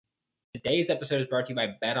Today's episode is brought to you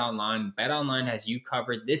by BetOnline. BetOnline has you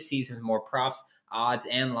covered this season with more props, odds,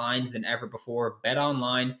 and lines than ever before.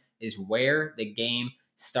 BetOnline is where the game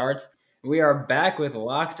starts. We are back with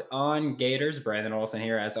Locked On Gators. Brandon Olson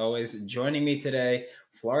here, as always. Joining me today,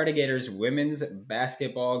 Florida Gators women's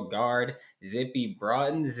basketball guard, Zippy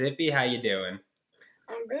Broughton. Zippy, how you doing?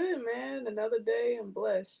 I'm good, man. Another day. I'm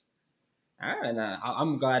blessed. All right, and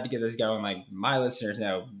I'm glad to get this going. Like my listeners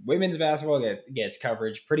know, women's basketball gets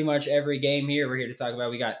coverage pretty much every game here. We're here to talk about.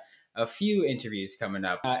 We got a few interviews coming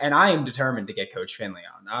up, and I am determined to get Coach Finley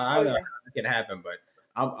on. I don't know how it's gonna happen, but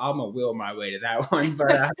I'm gonna will my way to that one.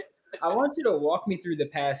 But I want you to walk me through the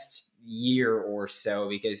past year or so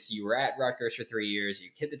because you were at Rutgers for 3 years. You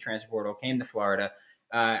hit the transfer portal, came to Florida,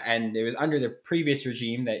 and it was under the previous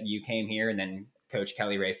regime that you came here, and then Coach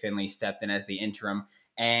Kelly Ray Finley stepped in as the interim.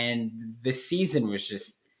 And the season was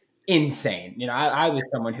just insane. I was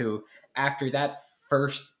someone who, after that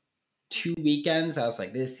first 2 weekends, I was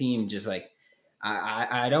like, this team just like,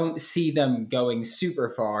 I don't see them going super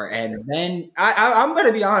far. And then I'm going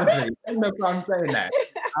to be honest with you. There's no problem saying that.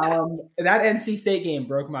 That NC State game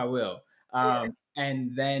broke my will.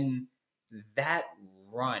 And then that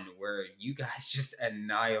run where you guys just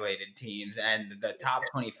annihilated teams and the top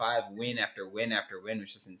 25 win after win after win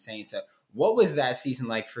was just insane. So what was that season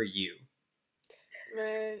like for you?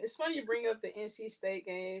 Man, it's funny you bring up the NC State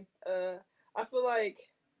game. I feel like,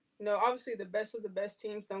 obviously the best of the best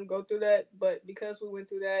teams don't go through that, but because we went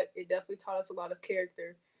through that, it definitely taught us a lot of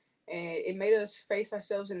character. And it made us face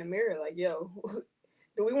ourselves in the mirror like, yo,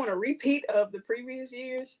 do we want a repeat of the previous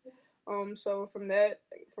years? So from that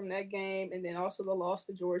game, and then also the loss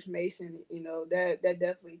to George Mason, that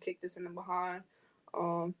definitely kicked us in the behind.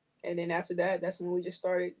 And then after that, that's when we just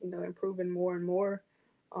started, improving more and more.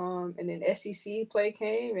 And then SEC play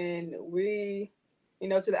came, and we,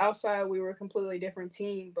 to the outside, we were a completely different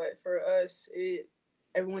team. But for us,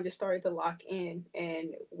 everyone just started to lock in,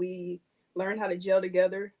 and we learned how to gel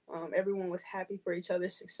together. Everyone was happy for each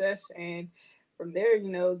other's success, and from there,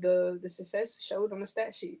 the success showed on the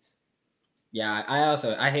stat sheets. Yeah,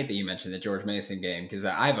 I hate that you mentioned the George Mason game because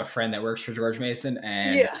I have a friend that works for George Mason,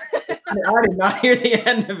 and Yeah. I did not hear the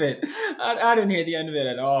end of it. I didn't hear the end of it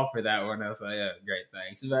at all for that one. I was like, yeah, great,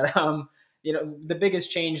 thanks. But the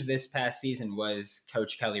biggest change this past season was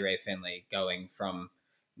Coach Kelly Ray Finley going from,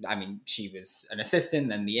 she was an assistant,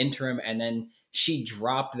 then the interim, and then she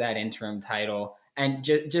dropped that interim title. And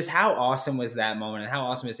just how awesome was that moment, and how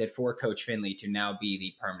awesome is it for Coach Finley to now be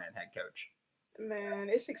the permanent head coach? Man,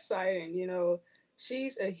 it's exciting.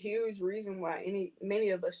 She's a huge reason why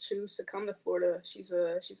many of us choose to come to Florida. She's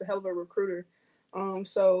a hell of a recruiter.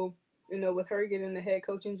 So with her getting the head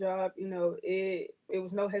coaching job, it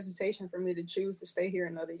was no hesitation for me to choose to stay here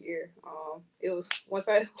another year. It was once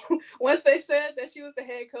they said that she was the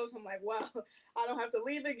head coach, I'm like, wow, I don't have to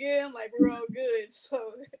leave again. Like, we're all good.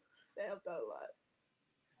 So that helped out a lot.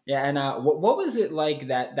 Yeah, and what was it like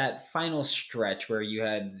that final stretch where you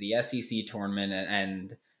had the SEC tournament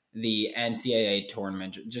and the NCAA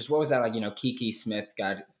tournament? Just what was that like? Kiki Smith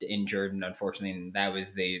got injured, and unfortunately, and that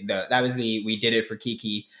was the we did it for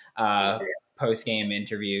Kiki post game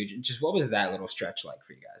interview. Just what was that little stretch like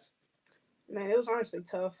for you guys? Man, it was honestly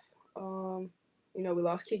tough. We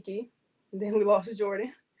lost Kiki, then we lost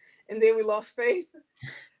Jordan, and then we lost Faith.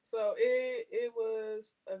 So it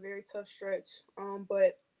was a very tough stretch.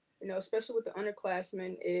 But especially with the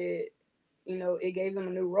underclassmen, it gave them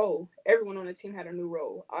a new role. Everyone on the team had a new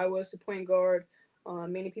role. I was the point guard.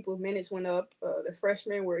 Many people's minutes went up. The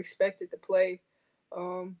freshmen were expected to play.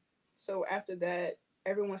 So after that,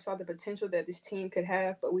 everyone saw the potential that this team could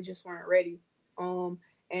have, but we just weren't ready. And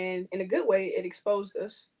in a good way, it exposed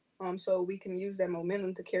us. So we can use that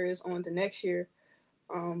momentum to carry us on to next year.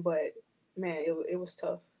 But man, it was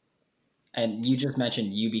tough. And you just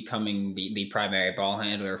mentioned you becoming the primary ball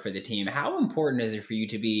handler for the team. How important is it for you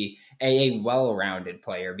to be a well-rounded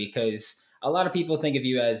player? Because a lot of people think of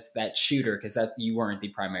you as that shooter because that you weren't the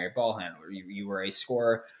primary ball handler. You were a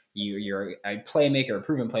scorer. You're a playmaker, a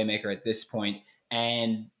proven playmaker at this point.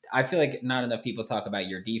 And I feel like not enough people talk about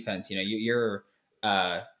your defense. You're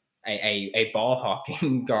a ball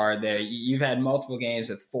hawking guard there. You've had multiple games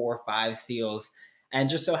with 4 or 5 steals. And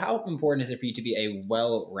just so how important is it for you to be a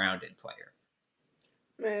well-rounded player?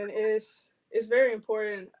 Man, it's very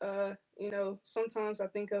important. Sometimes I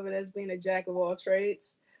think of it as being a jack of all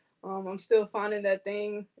trades. I'm still finding that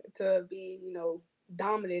thing to be,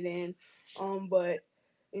 dominant in. But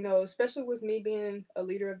especially with me being a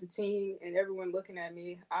leader of the team and everyone looking at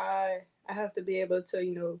me, I have to be able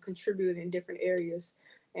to, contribute in different areas.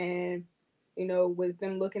 And with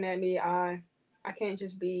them looking at me, I can't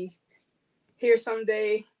just be here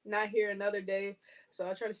someday not here another day. So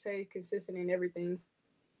I try to stay consistent in everything.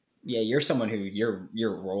 Yeah, you're someone who your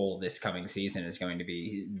role this coming season is going to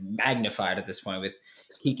be magnified at this point. With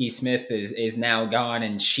Kiki Smith is now gone,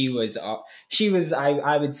 and she was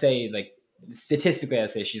I would say, like, statistically,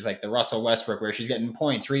 I'd say she's like the Russell Westbrook, where she's getting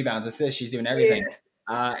points, rebounds, assists, she's doing everything.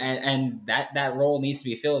 Yeah, And that role needs to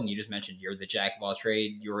be filled. And you just mentioned you're the jack of all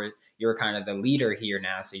trade. You're kind of the leader here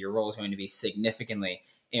now, so your role is going to be significantly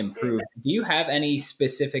yeah. improved. Do you have any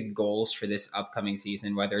specific goals for this upcoming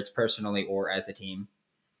season, whether it's personally or as a team?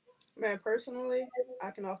 Man, personally, I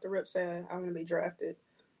can off the rip say I'm gonna be drafted.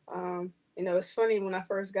 It's funny when I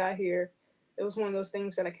first got here, it was one of those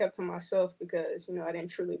things that I kept to myself because I didn't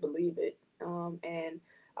truly believe it, and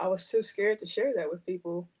I was too scared to share that with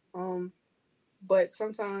people. But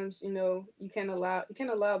sometimes you can't allow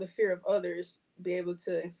the fear of others be able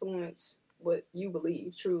to influence what you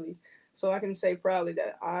believe truly. So I can say proudly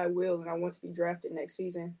that I will and I want to be drafted next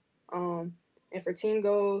season. And for team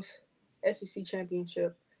goals, SEC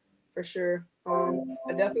championship for sure.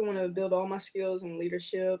 I definitely want to build all my skills in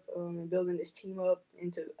leadership and building this team up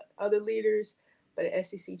into other leaders. But the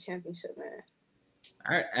SEC championship, man,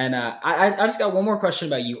 All right, and I just got one more question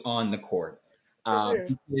about you on the court. for sure.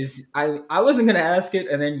 Because I wasn't gonna ask it,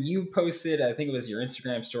 and then you posted, I think it was your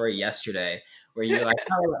Instagram story yesterday, where you're like,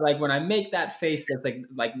 oh, like when I make that face, that's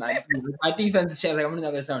like my defense is changed, like I'm in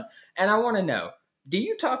another zone, and I want to know, do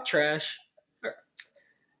you talk trash?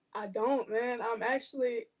 I don't, man. I'm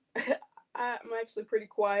actually pretty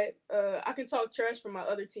quiet. I can talk trash for my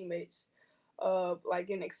other teammates, like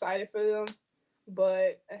getting excited for them.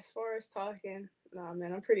 But as far as talking, nah,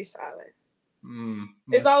 man, I'm pretty silent. Mm,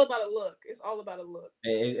 It's must, all about a look. It's all about a look.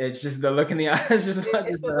 it's just the look in the eyes, just let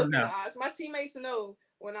It's just the let them look in know. the eyes. My teammates know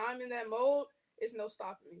when I'm in that mode. It's no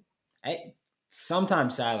stopping me. I,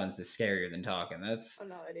 Sometimes silence is scarier than talking. Oh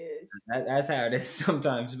no, it is. That's how it is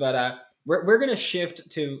sometimes. But we're gonna shift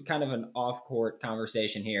to kind of an off court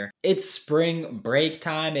conversation here. It's spring break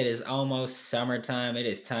time. It is almost summertime. It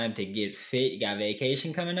is time to get fit. You got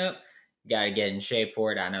vacation coming up. You got to get in shape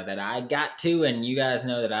for it. I know that I got to, and you guys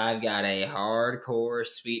know that I've got a hardcore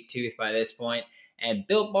sweet tooth by this point. And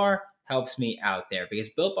Built Bar helps me out there because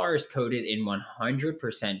Built Bar is coated in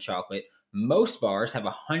 100% chocolate. Most bars have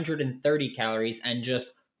 130 calories and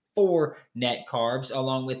just 4 net carbs,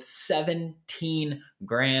 along with 17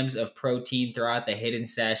 grams of protein throughout the hidden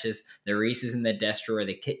stashes, the Reese's in the desk drawer,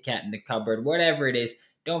 the Kit Kat in the cupboard, whatever it is.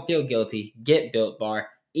 Don't feel guilty. Get Built Bar.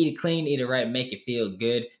 Eat it clean, eat it right, make it feel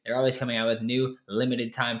good. They're always coming out with new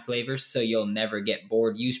limited time flavors, so you'll never get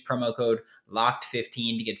bored. Use promo code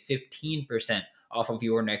LOCKED15 to get 15% off of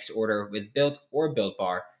your next order with Built or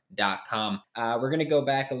BuiltBar.com. We're going to go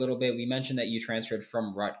back a little bit. We mentioned that you transferred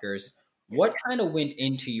from Rutgers. What kind of went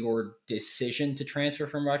into your decision to transfer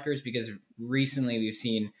from Rutgers? Because recently we've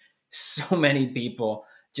seen so many people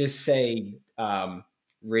just say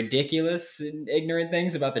ridiculous and ignorant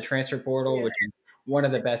things about the transfer portal, Yeah. which is one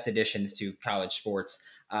of the best additions to college sports.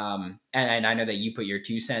 And I know that you put your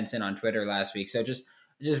 2 cents in on Twitter last week. So just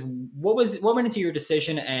what went into your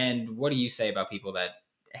decision, and what do you say about people that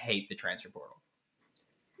hate the transfer portal?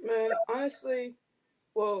 Man, honestly,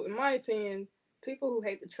 well, in my opinion, people who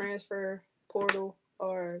hate the transfer portal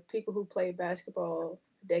are people who played basketball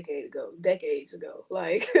decades ago.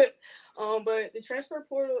 Like, but the transfer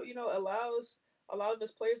portal, allows a lot of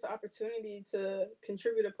us players the opportunity to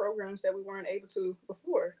contribute to programs that we weren't able to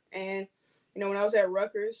before. And when I was at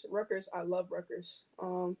Rutgers, I love Rutgers.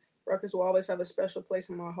 Rutgers will always have a special place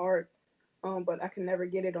in my heart, but I can never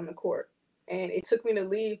get it on the court. And it took me to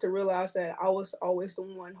leave to realize that I was always the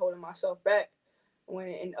one holding myself back when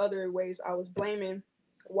in other ways I was blaming,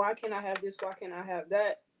 why can't I have this? Why can't I have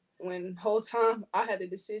that? When the whole time I had the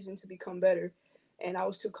decision to become better and I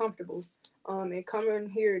was too comfortable. And coming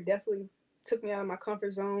here definitely took me out of my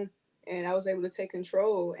comfort zone and I was able to take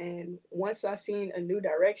control. And once I seen a new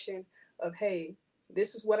direction of, hey,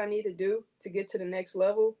 this is what I need to do to get to the next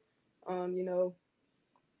level, um, you know,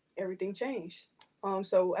 everything changed.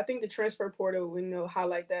 So I think the transfer portal will,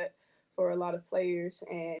 highlight that for a lot of players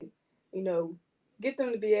and, you know, get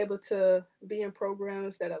them to be able to be in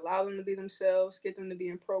programs that allow them to be themselves, get them to be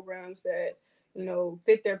in programs that,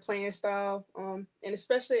 fit their playing style. And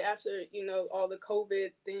especially after, all the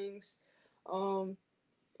COVID things, um,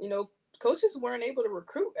 you know, coaches weren't able to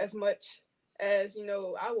recruit as much as,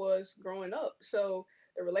 I was growing up. So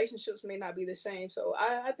the relationships may not be the same. So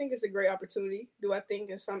I think it's a great opportunity. Do I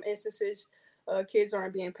think in some instances kids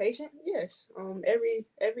aren't being patient? Yes. Every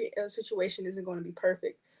situation isn't going to be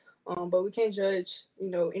perfect. But we can't judge,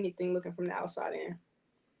 anything looking from the outside in.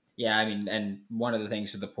 Yeah, I mean, and one of the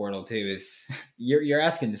things with the portal too is you're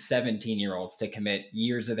asking 17-year-olds to commit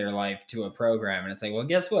years of their life to a program, and it's like, well,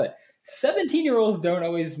 guess what? 17-year-olds don't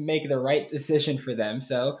always make the right decision for them,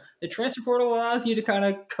 so the transfer portal allows you to kind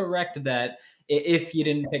of correct that if you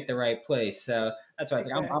didn't pick the right place. So that's why it's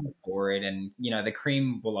like I'm Exactly. for it, and the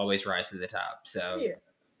cream will always rise to the top. So Yeah,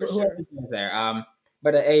 for whoever sure. is there.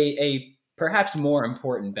 But a perhaps more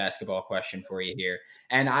important basketball question for you here.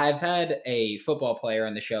 And I've had a football player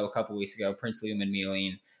on the show a couple weeks ago, Prince Luman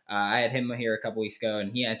Mealine. I had him here a couple weeks ago,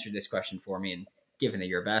 and he answered this question for me. And given that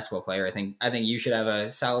you're a basketball player, I think you should have a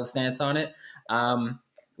solid stance on it. Um,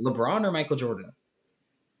 LeBron or Michael Jordan?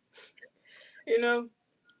 You know,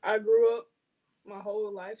 I grew up my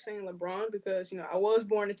whole life saying LeBron because I was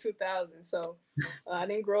born in 2000, so I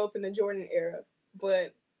didn't grow up in the Jordan era.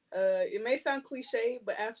 But it may sound cliche,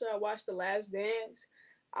 but after I watched The Last Dance,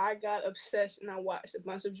 I got obsessed and I watched a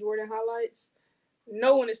bunch of Jordan highlights.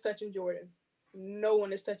 No one is touching Jordan. No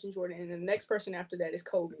one is touching Jordan, and the next person after that is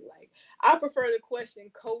Kobe. Like, I prefer the question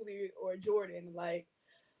Kobe or Jordan. Like,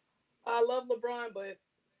 I love LeBron, but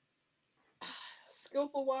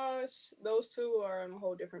skillful wise, those two are on a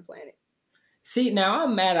whole different planet. See, now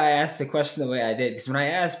I'm mad I asked the question the way I did because when I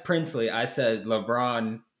asked Princely, I said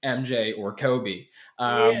LeBron, MJ, or Kobe.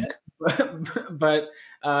 Yeah. Um, but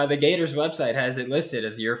the Gators website has it listed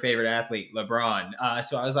as your favorite athlete, LeBron.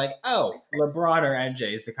 So I was like, oh, LeBron or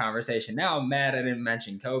MJ is the conversation. Now I'm mad I didn't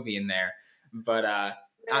mention Kobe in there. But I,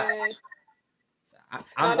 Man, I,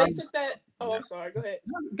 now they I'm took that. Oh, I'm sorry. Go ahead.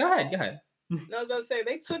 go ahead, go ahead. No, I was gonna say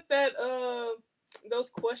they took that those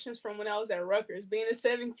questions from when I was at Rutgers. Being a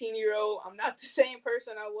 17-year-old, I'm not the same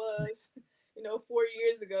person I was, 4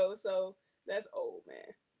 years ago. So that's old,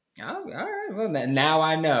 man. Oh, all right. Well, now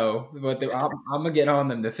I know. I'm gonna get on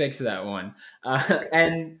them to fix that one.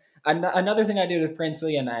 And another thing I do with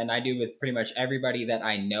Princely, and I do with pretty much everybody that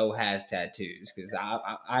I know has tattoos, because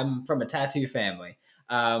I'm from a tattoo family.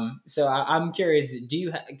 So I'm curious. Do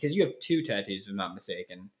you? Because you have two tattoos, if I'm not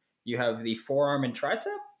mistaken. You have the forearm and tricep.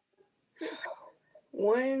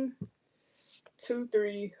 One, two,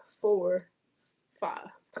 three, four, five.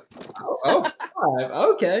 Oh, five.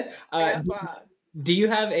 Okay. I got five. Do you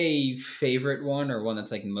have a favorite one or one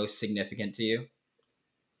that's like most significant to you?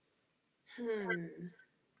 Hmm.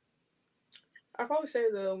 I'd probably say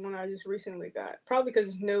the one I just recently got. Probably because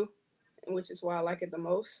it's new, which is why I like it the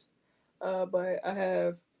most. But I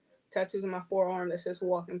have tattoos on my forearm that says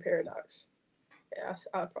 "Walk in Paradox." Yeah,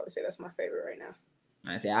 I'd probably say that's my favorite right now.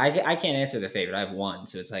 I say I can't answer the favorite. I have one,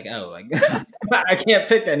 so it's like, oh, like I can't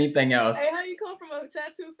pick anything else. Hey, how you come from a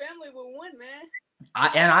tattoo family with one, man?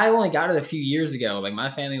 I only got it a few years ago. Like my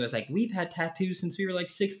family was like, we've had tattoos since we were like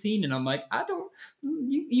 16, and I'm like, I don't.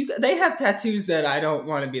 They have tattoos that I don't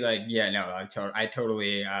want to be like. Yeah, no, I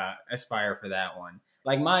totally aspire for that one.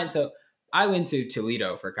 Like mine. So I went to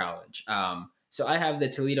Toledo for college. So I have the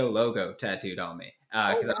Toledo logo tattooed on me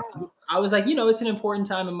Oh because wow. I was like, it's an important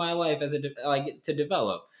time in my life as like to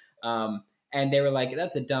develop. And they were like,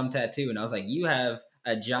 that's a dumb tattoo, and I was like, you have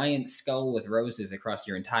a giant skull with roses across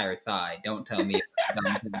your entire thigh. Don't tell me it's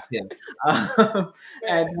dumb tattoo.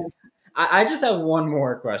 And Man. I just have one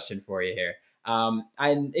more question for you here.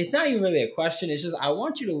 It's not even really a question. It's just I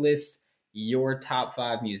want you to list your top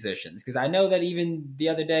five musicians because I know that even the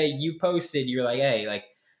other day you posted you're like, hey, like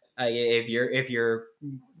if you're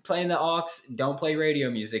playing the aux, don't play radio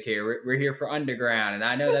music here. We're here for underground, and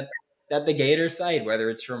I know that the Gator site, whether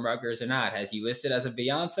it's from Rutgers or not, has you listed as a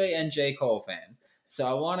Beyonce and J. Cole fan. So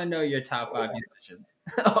I want to know your top five musicians.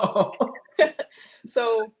 Oh.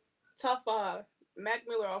 So, top five. Mac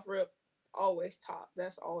Miller off rip, always top.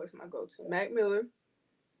 That's always my go-to. Mac Miller.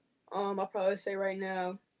 I'll probably say right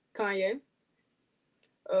now, Kanye.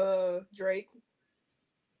 Drake.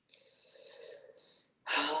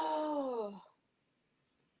 Oh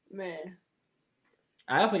man,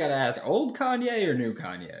 I also got to ask, old Kanye or new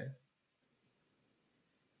Kanye?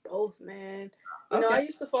 both man. Okay. I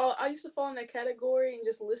used to fall in that category and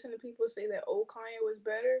just listen to people say that old Kanye was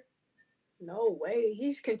better. No way.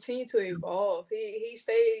 He's continued to evolve. He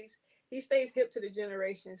stays hip to the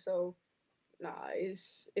generation. So nah,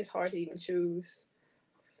 it's hard to even choose.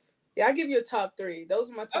 Yeah, I'll give you a top three. Those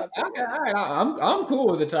are my top three Okay, right all now. right. I'm cool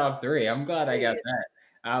with the top three. I'm glad I got Yeah.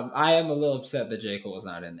 that. I am a little upset that J Cole's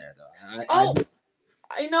not in there though. Oh,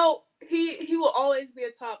 he will always be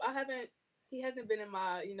a top. He hasn't been in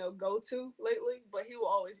my go to lately, but he will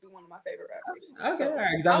always be one of my favorite rappers. Okay, all So right.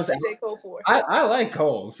 Because I'm I'll gonna say say J Cole four. I like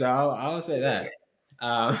Cole, so I'll say Yeah. that.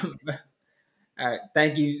 Um, All right.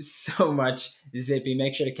 Thank you so much, Zippy.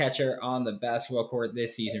 Make sure to catch her on the basketball court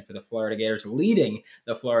this season for the Florida Gators, leading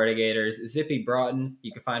the Florida Gators. Zippy Broughton.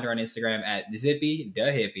 You can find her on Instagram at Zippy the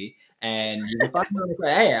Hippie. And you can find her on the court.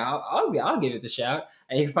 Hey, I'll give it the shout.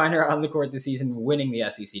 And you can find her on the court this season winning the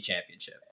SEC championship.